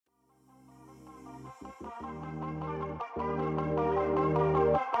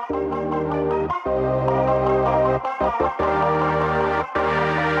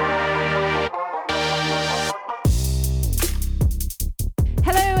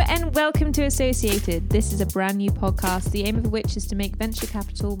Welcome to Associated. This is a brand new podcast, the aim of which is to make venture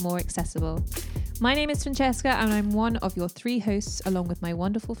capital more accessible. My name is Francesca and I'm one of your three hosts along with my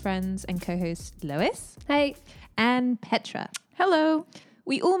wonderful friends and co-hosts Lois. Hey. And Petra. Hello.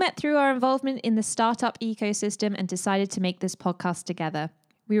 We all met through our involvement in the startup ecosystem and decided to make this podcast together.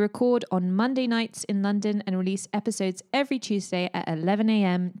 We record on Monday nights in London and release episodes every Tuesday at 11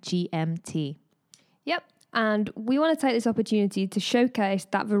 a.m. GMT. Yep. And we want to take this opportunity to showcase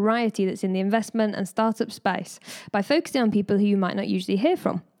that variety that's in the investment and startup space by focusing on people who you might not usually hear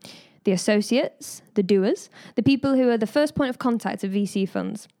from. The associates, the doers, the people who are the first point of contact of VC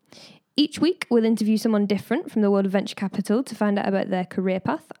funds. Each week, we'll interview someone different from the world of venture capital to find out about their career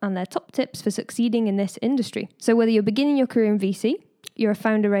path and their top tips for succeeding in this industry. So whether you're beginning your career in VC, you're a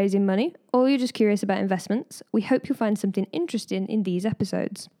founder raising money, or you're just curious about investments, we hope you'll find something interesting in these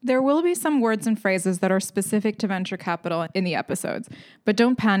episodes. There will be some words and phrases that are specific to venture capital in the episodes, but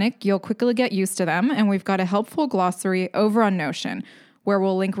don't panic, you'll quickly get used to them, and we've got a helpful glossary over on Notion, where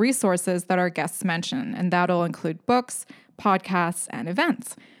we'll link resources that our guests mention, and that'll include books, podcasts, and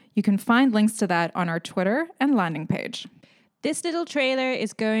events. You can find links to that on our Twitter and landing page. This little trailer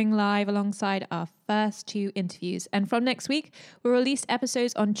is going live alongside our first two interviews, and from next week, we'll release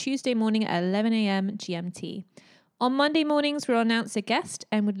episodes on Tuesday morning at 11 a.m. GMT. On Monday mornings, we'll announce a guest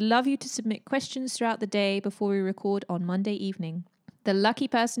and would love you to submit questions throughout the day before we record on Monday evening. The lucky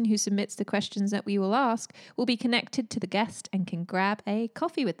person who submits the questions that we will ask will be connected to the guest and can grab a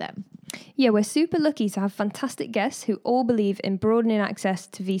coffee with them. Yeah, we're super lucky to have fantastic guests who all believe in broadening access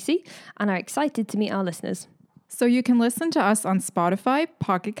to VC and are excited to meet our listeners. So you can listen to us on Spotify,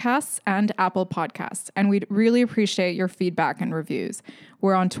 Pocket Casts, and Apple Podcasts, and we'd really appreciate your feedback and reviews.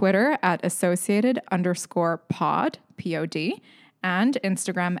 We're on Twitter at associated_pod, P-O-D, and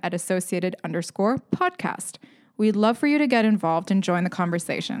Instagram at associated_podcast. We'd love for you to get involved and join the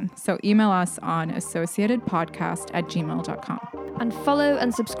conversation, so email us on associatedpodcast@gmail.com. And follow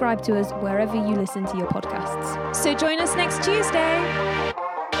and subscribe to us wherever you listen to your podcasts. So join us next Tuesday.